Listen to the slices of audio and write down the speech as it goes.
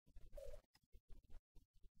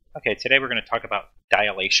Okay, today we're going to talk about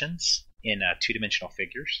dilations in two-dimensional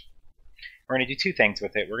figures. We're going to do two things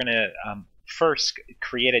with it. We're going to first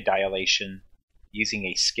create a dilation using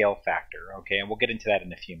a scale factor, okay, and we'll get into that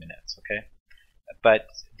in a few minutes, okay? But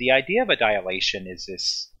the idea of a dilation is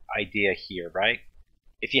this idea here, right?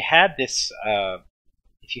 If you had this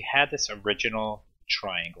original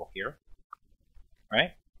triangle here,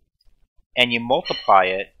 right, and you multiply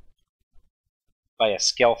it by a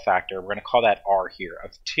scale factor, we're going to call that r here,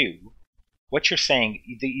 of 2. What you're saying,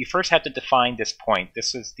 you first have to define this point.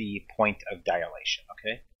 This is the point of dilation,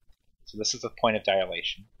 okay? So this is the point of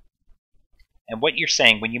dilation. And what you're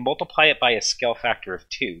saying, when you multiply it by a scale factor of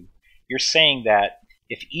 2, you're saying that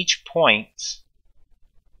if each point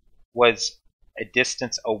was a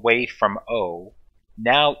distance away from O,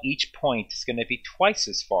 now each point is going to be twice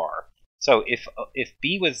as far. So if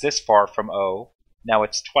B was this far from O, now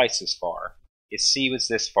it's twice as far. If C was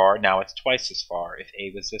this far, now it's twice as far. If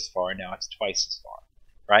A was this far, now it's twice as far,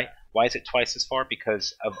 right? Why is it twice as far?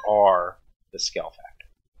 Because of R, the scale factor.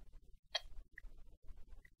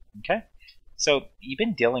 Okay? So you've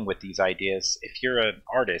been dealing with these ideas. If you're an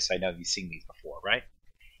artist, I know you've seen these before, right?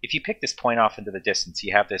 If you pick this point off into the distance,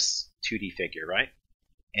 you have this 2D figure, right?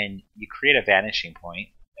 And you create a vanishing point.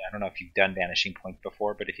 I don't know if you've done vanishing points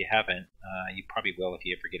before, but if you haven't, you probably will if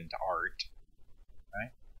you ever get into art,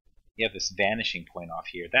 right? You have this vanishing point off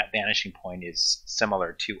here. That vanishing point is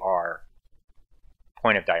similar to our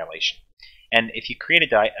point of dilation. And if you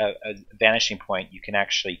create a vanishing point, you can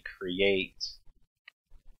actually create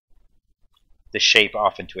the shape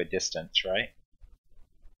off into a distance, right?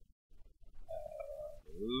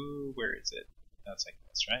 Where is it? That's like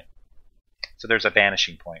this, right? So there's a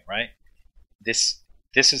vanishing point, right? This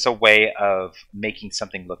is a way of making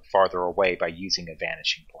something look farther away by using a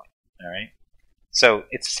vanishing point, all right? So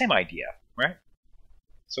it's the same idea, right?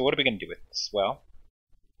 So what are we going to do with this? Well,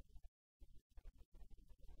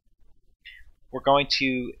 we're going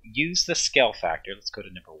to use the scale factor. Let's go to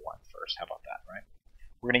number 1 first. How about that, right?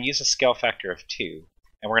 We're going to use a scale factor of 2,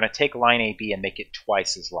 and we're going to take line AB and make it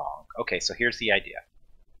twice as long. Okay, so here's the idea.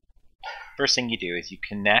 First thing you do is you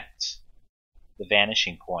connect the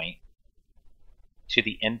vanishing point to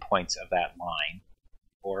the endpoints of that line,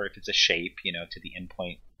 or if it's a shape, to the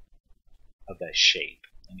endpoint of the shape.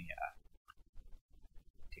 Let me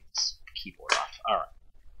take this keyboard off. All right,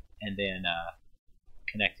 and then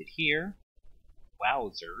connect it here.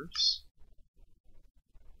 Wowzers!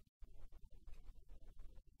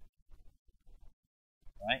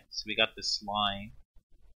 Right, so we got this line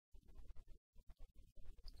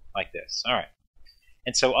like this. All right,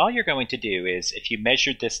 and so all you're going to do is, if you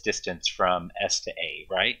measured this distance from S to A,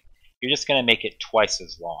 right, you're just going to make it twice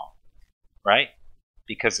as long, right?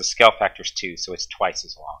 Because the scale factor is 2, so it's twice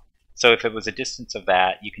as long. So if it was a distance of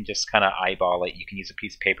that, you can just kind of eyeball it. You can use a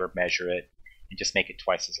piece of paper, measure it, and just make it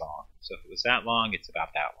twice as long. So if it was that long, it's about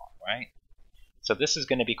that long, right? So this is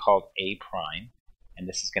going to be called A prime, and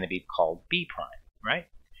this is going to be called B prime, right?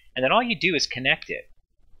 And then all you do is connect it.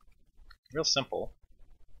 Real simple.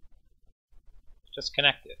 Just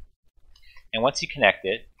connect it. And once you connect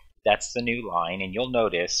it, that's the new line, and you'll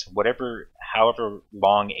notice however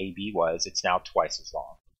long AB was, it's now twice as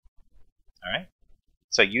long. All right?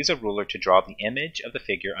 So use a ruler to draw the image of the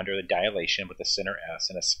figure under the dilation with a center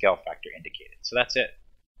S and a scale factor indicated. So that's it.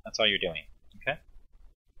 That's all you're doing. Okay?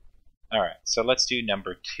 All right, so let's do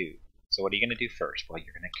number 2. So what are you going to do first? Well,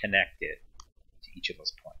 you're going to connect it to each of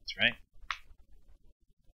those points, right?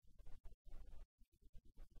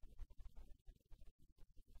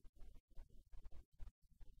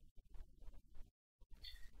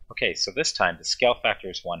 Okay, so this time the scale factor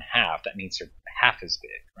is 1/2. That means they're half as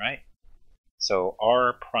big, right? So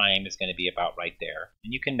R prime is going to be about right there.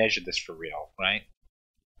 And you can measure this for real, right?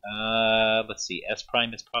 Let's see, S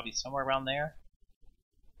prime is probably somewhere around there.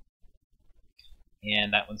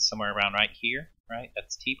 And that one's somewhere around right here, right?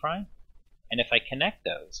 That's T prime. And if I connect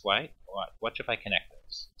those, right? Watch if I connect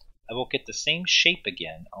those. I will get the same shape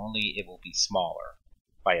again, only it will be smaller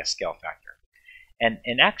by a scale factor. And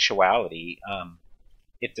in actuality,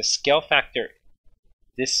 if the scale factor,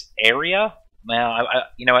 this area, well,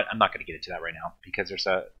 you know what? I'm not going to get into that right now because there's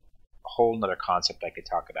a whole other concept I could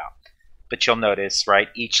talk about. But you'll notice, right,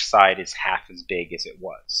 each side is half as big as it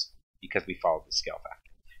was because we followed the scale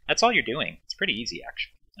factor. That's all you're doing. It's pretty easy,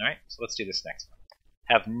 actually. All right, so let's do this next one.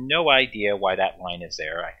 Have no idea why that line is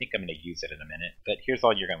there. I think I'm going to use it in a minute, but here's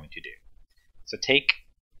all you're going to do. So take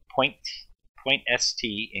point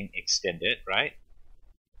ST and extend it, right?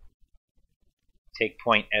 Take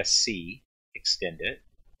point SC, extend it,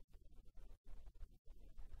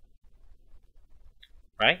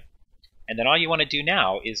 right? And then all you want to do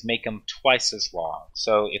now is make them twice as long.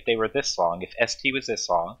 So if they were this long, if ST was this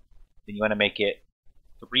long, then you want to make it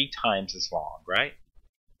 3 times as long, right?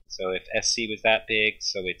 So if SC was that big,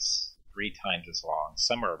 so it's 3 times as long,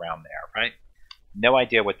 somewhere around there, right? No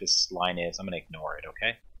idea what this line is. I'm going to ignore it,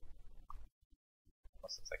 okay?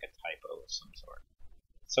 This looks like a typo of some sort.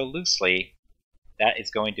 So loosely, that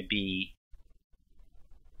is going to be...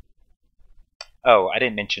 Oh,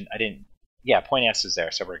 yeah, point S is there,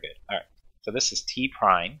 so we're good. All right. So this is T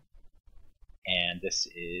prime, and this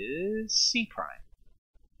is C prime,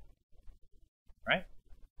 right?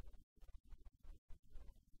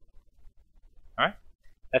 All right,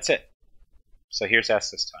 that's it. So here's S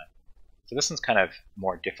this time. So this one's kind of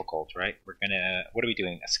more difficult, right? What are we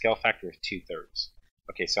doing? A scale factor of 2/3.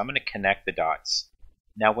 Okay, so I'm gonna connect the dots.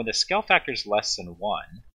 Now when the scale factor is less than 1,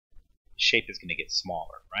 the shape is gonna get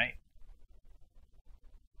smaller, right?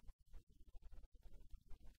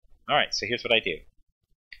 Alright, so here's what I do.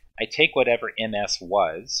 I take whatever MS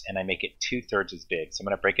was, and I make it 2/3 as big. So I'm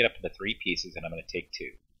going to break it up into 3 pieces, and I'm going to take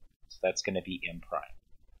 2. So that's going to be M prime.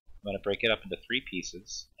 I'm going to break it up into 3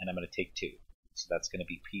 pieces, and I'm going to take 2. So that's going to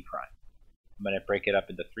be P prime. I'm going to break it up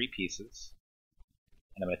into 3 pieces,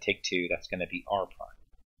 and I'm going to take 2. That's going to be R prime.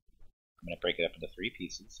 I'm going to break it up into 3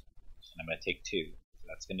 pieces, and I'm going to take 2. So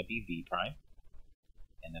that's going to be V prime.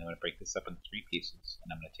 And then I'm going to break this up into 3 pieces,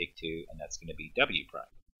 and I'm going to take 2, and that's going to be W prime.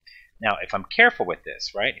 Now, if I'm careful with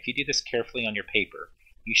this, right, if you do this carefully on your paper,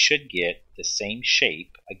 you should get the same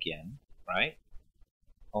shape again, right?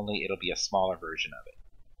 Only it'll be a smaller version of it.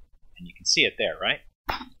 And you can see it there, right?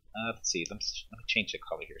 Let's see, let me change the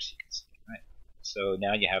color here so you can see it, right? So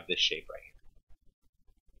now you have this shape right here.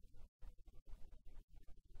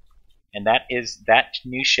 And that is that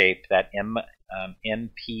new shape, that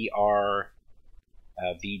MPR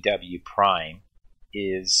VW prime,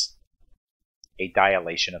 is a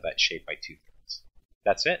dilation of that shape by 2/3.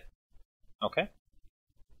 That's it. Okay.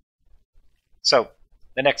 So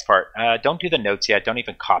the next part, don't do the notes yet. Don't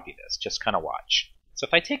even copy this. Just kind of watch. So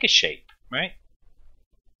if I take a shape, right?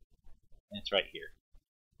 And it's right here.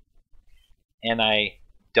 And I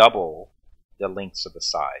double the lengths of the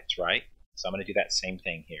sides, right? So I'm going to do that same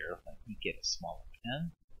thing here. Let me get a smaller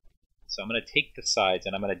pen. So I'm going to take the sides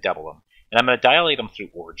and I'm going to double them. And I'm going to dilate them through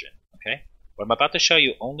origin, okay? What I'm about to show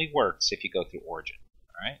you only works if you go through origin,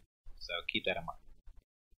 all right? So keep that in mind.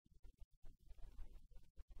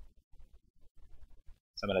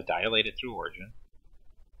 So I'm going to dilate it through origin,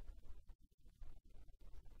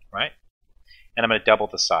 right? And I'm going to double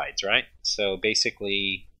the sides, right? So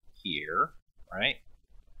basically here, right?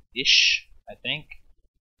 Ish, I think.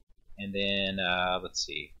 And then, let's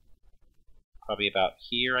see, probably about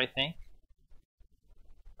here, I think.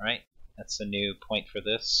 Right? That's the new point for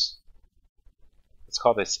this. Let's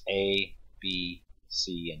call this A, B,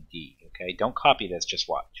 C, and D. Okay, don't copy this, just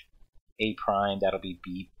watch. A prime, that'll be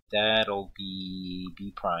B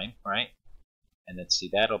prime, right? And then see,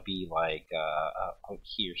 that'll be like out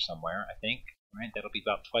here somewhere, I think, right? That'll be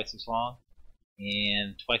about twice as long.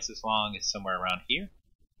 And twice as long is somewhere around here.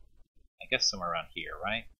 I guess somewhere around here,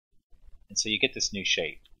 right? And so you get this new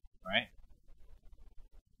shape, right?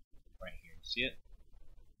 Right here, see it?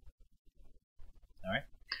 All right.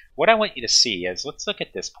 What I want you to see is, let's look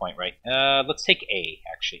at this point, right? Let's take A,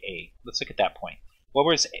 actually, A. Let's look at that point. Where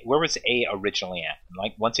was A originally at?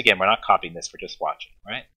 Like, once again, we're not copying this, we're just watching,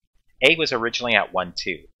 right? A was originally at 1,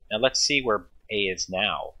 2. Now let's see where A is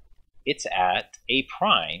now. It's at, A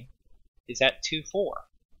prime is at 2, 4,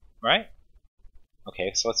 right?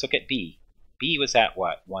 Okay, so let's look at B. B was at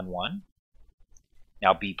what? 1, 1.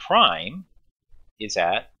 Now B prime is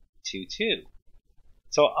at 2, 2.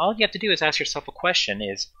 So all you have to do is ask yourself a question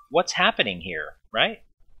is, what's happening here, right?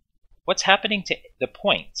 What's happening to the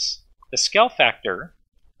points? The scale factor,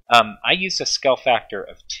 I use a scale factor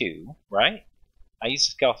of 2, right? I use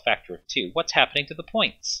a scale factor of 2. What's happening to the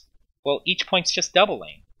points? Well, each point's just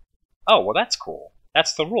doubling. Oh, well, that's cool.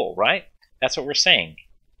 That's the rule, right? That's what we're saying.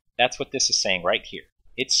 That's what this is saying right here.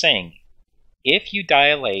 It's saying, if you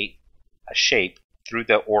dilate a shape through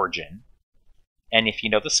the origin, and if you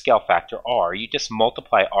know the scale factor r, you just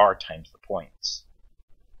multiply r times the points.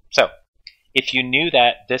 So, if you knew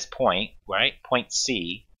that this point, right, point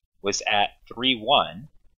C, was at 3, 1,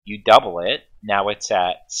 you double it, now it's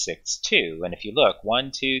at 6, 2. And if you look,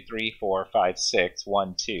 1, 2, 3, 4, 5, 6,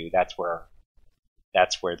 1, 2, that's where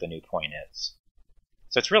the new point is.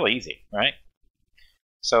 So it's really easy, right?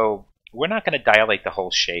 So we're not going to dilate the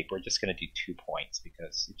whole shape, we're just going to do 2 points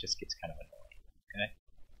because it just gets kind of annoying, okay?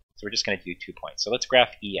 So we're just going to do 2 points. So let's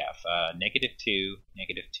graph EF, -2,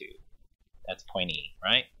 -2. That's point E,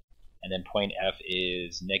 right? And then point F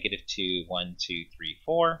is -2, 1, 2, 3,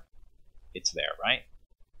 4. It's there, right?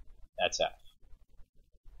 That's f.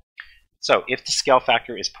 So if the scale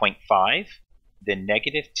factor is 0.5, then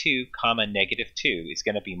 -2 comma -2 is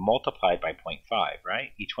going to be multiplied by 0.5,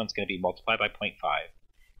 right? Each one's going to be multiplied by 0.5.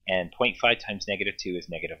 And 0.5 times -2 is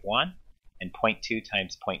 -1. And 0.2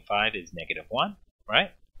 times 0.5 is -1,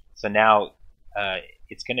 right? So now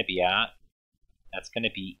it's going to be that's going to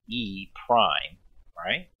be e prime,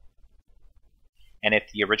 right? And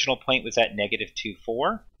if the original point was at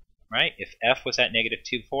 -2,4, right? If f was at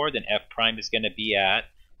 -2,4, then f prime is going to be at,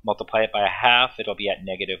 multiply it by a half, it'll be at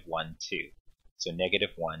 -1,2. So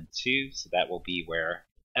 -1,2, so that will be where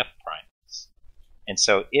f prime is. And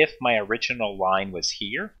so if my original line was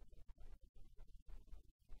here,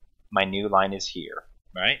 my new line is here,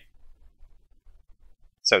 right?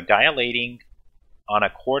 So dilating on a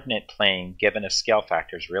coordinate plane given a scale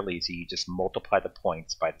factor is real easy. You just multiply the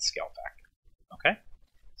points by the scale factor. Okay?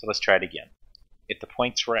 So let's try it again. If the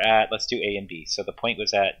points were at, let's do A and B. So the point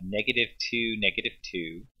was at -2,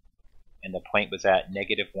 -2, and the point was at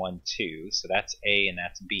 -1, 2. So that's A and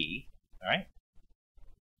that's B. All right?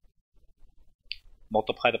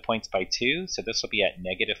 Multiply the points by 2. So this will be at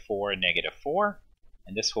 -4 and -4.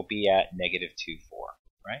 And this will be at -2, 4.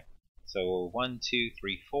 Right? So 1, 2,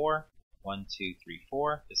 3, 4. 1, 2, 3,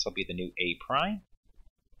 4. This will be the new A prime.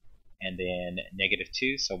 And then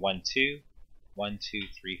 -2, so 1, 2. 1, 2,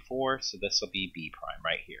 3, 4. So this will be B prime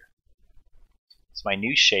right here. So my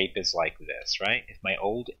new shape is like this, right? If my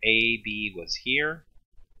old AB was here,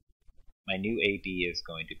 my new AB is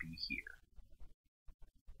going to be here.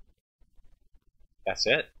 That's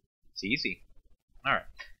it. It's easy. All right.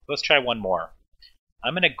 Let's try one more.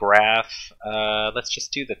 I'm going to graph, let's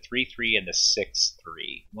just do the 3, 3 and the 6,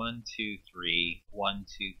 3. 1, 2, 3, 1,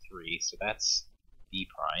 2, 3. So that's B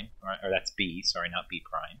prime, right? Or that's B, sorry, not B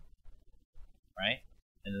prime. Right?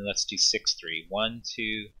 And then let's do 6, 3. 1,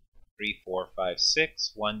 2, 3, 4, 5,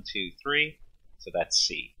 6. 1, 2, 3. So that's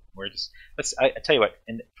C. We're just, I tell you what,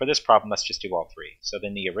 and for this problem, let's just do all three. So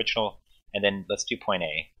then the original, and then let's do point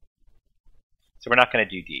A. So we're not going to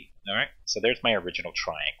do D, all right? So there's my original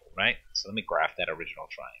triangle, right? So let me graph that original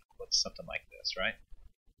triangle. It's something like this, right?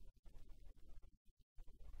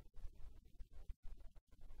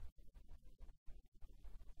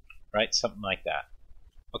 Right, something like that.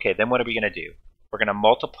 Okay, then what are we going to do? We're going to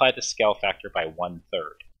multiply the scale factor by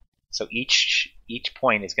 1/3. So each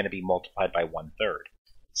point is going to be multiplied by 1/3.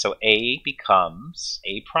 So A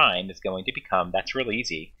prime is going to become, that's real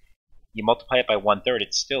easy. You multiply it by 1/3,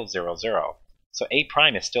 it's still 0, 0. So A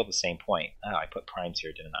prime is still the same point. Oh, I put primes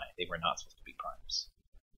here, didn't I? They were not supposed to be primes.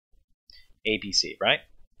 A, B, C, right?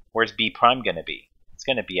 Where's B prime going to be? It's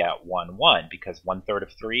going to be at 1, 1, because 1/3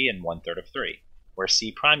 of 3 and 1/3 of 3. Where's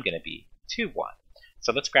C prime going to be? 2, 1.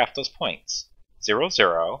 So let's graph those points. 0,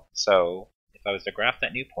 0. So if I was to graph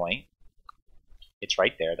that new point, it's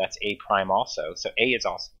right there. That's A prime also. So A is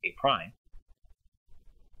also A prime.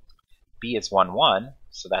 B is 1, 1.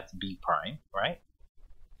 So that's B prime, right?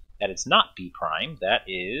 That is not B prime. That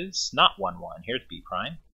is not 1, 1. Here's B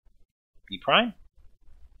prime. B prime.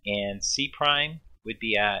 And C prime would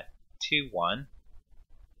be at 2, 1.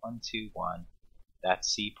 1, 2, 1. That's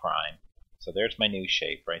C prime. So there's my new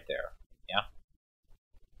shape right there. Yeah.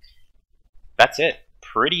 That's it.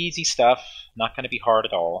 Pretty easy stuff. Not going to be hard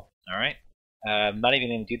at all. All right. I'm not even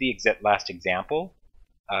going to do the last example.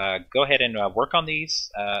 Go ahead and work on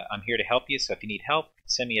these. I'm here to help you, so if you need help,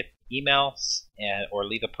 send me an email or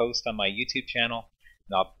leave a post on my YouTube channel,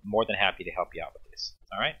 and I'll be more than happy to help you out with this.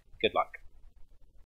 All right? Good luck.